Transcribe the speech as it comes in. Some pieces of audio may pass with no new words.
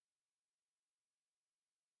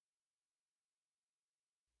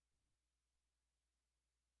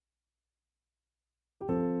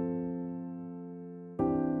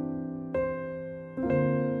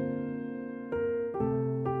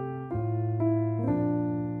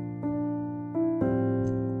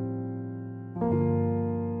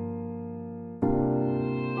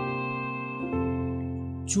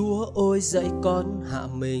Chúa ôi dạy con hạ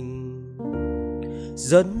mình,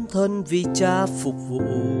 dấn thân vì Cha phục vụ.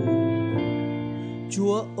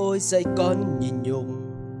 Chúa ôi dạy con nhịn nhục,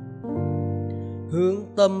 hướng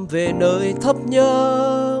tâm về nơi thấp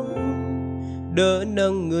nhất, đỡ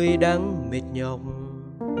nâng người đang mệt nhọc,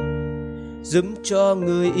 giúp cho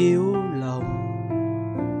người yếu lòng.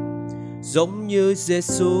 Giống như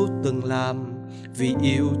Giê-xu từng làm, vì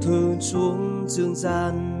yêu thương xuống dương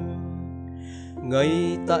gian.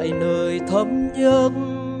 Ngay tại nơi thấp nhất,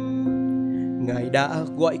 Ngài đã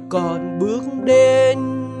gọi con bước đến.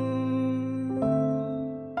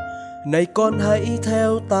 Này con hãy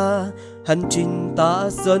theo ta, hành trình ta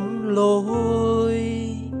dẫn lối.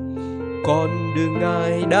 Con đường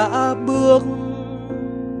Ngài đã bước,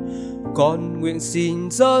 con nguyện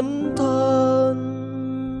xin dấn thân.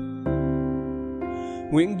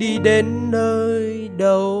 Nguyện đi đến nơi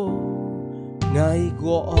đâu Ngài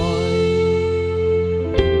gọi.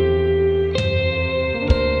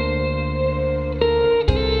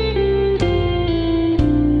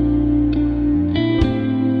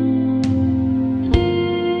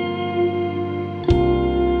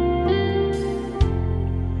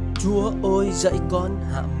 Chúa ôi dạy con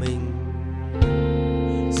hạ mình,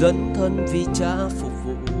 dấn thân vì Cha phục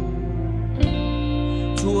vụ.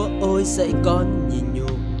 Chúa ôi dạy con nhịn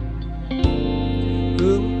nhục,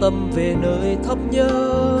 hướng tâm về nơi thấp nhất,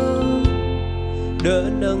 đỡ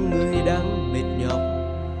nâng người đang mệt nhọc,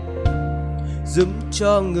 giúp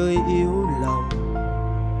cho người yếu lòng.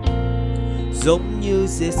 Giống như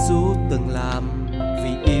Giê-xu từng làm,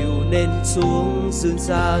 vì yêu nên xuống dương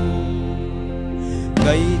gian.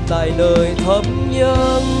 Ngay tại nơi thấp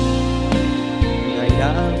nhất, Ngài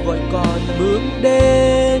đã gọi con bước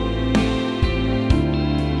đến.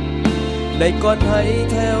 Này con hãy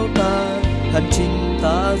theo ta, hành trình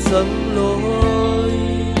ta dẫn lối.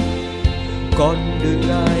 Con đường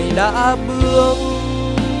Ngài đã bước,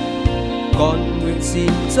 con nguyện xin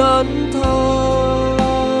dấn thân.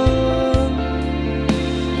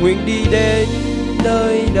 Nguyện đi đến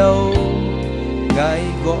nơi đâu Ngài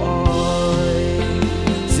gọi.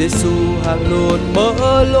 Giê-xu hàng luôn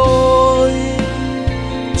mở lối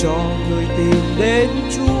cho người tìm đến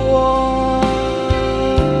Chúa.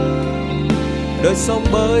 Đời sống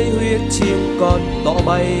bởi huyết chiên con tỏ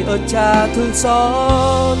bày ơn Cha thương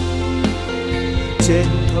xót. Trên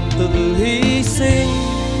thập tự hy sinh,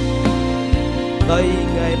 tay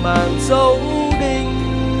Ngài mang dấu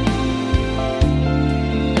đinh,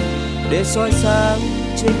 để soi sáng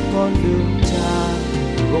trên con đường Cha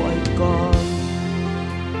gọi con.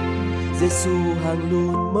 Giê-xu hàng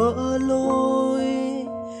luôn mở lối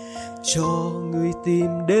cho người tìm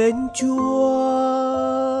đến Chúa.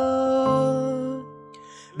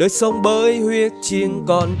 Đời sống bởi huyết chiên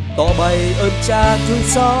con tỏ bày ơn Cha thương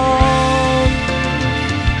xót.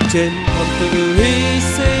 Trên thập tự hy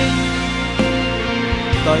sinh,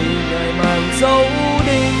 tay Ngài mang dấu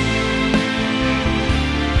đinh,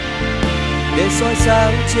 để soi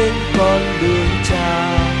sáng trên con đường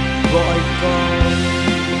Cha gọi con.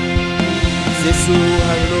 Giê-xu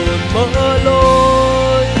hàng luôn mở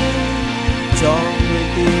lối cho người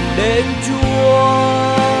tìm đến Chúa.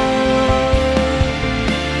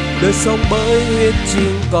 Đời sống bởi huyết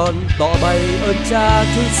chiên con tỏ bày ơn Cha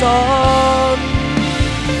thương xót.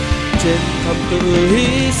 Trên thập tự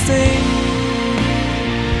hy sinh,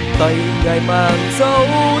 tay Ngài mang dấu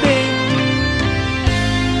đinh,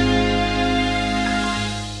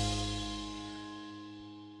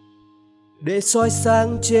 để soi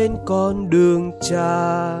sáng trên con đường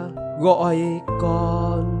Cha gọi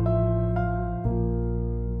con.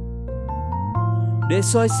 Để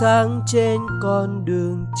soi sáng trên con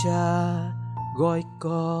đường Cha gọi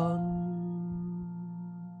con.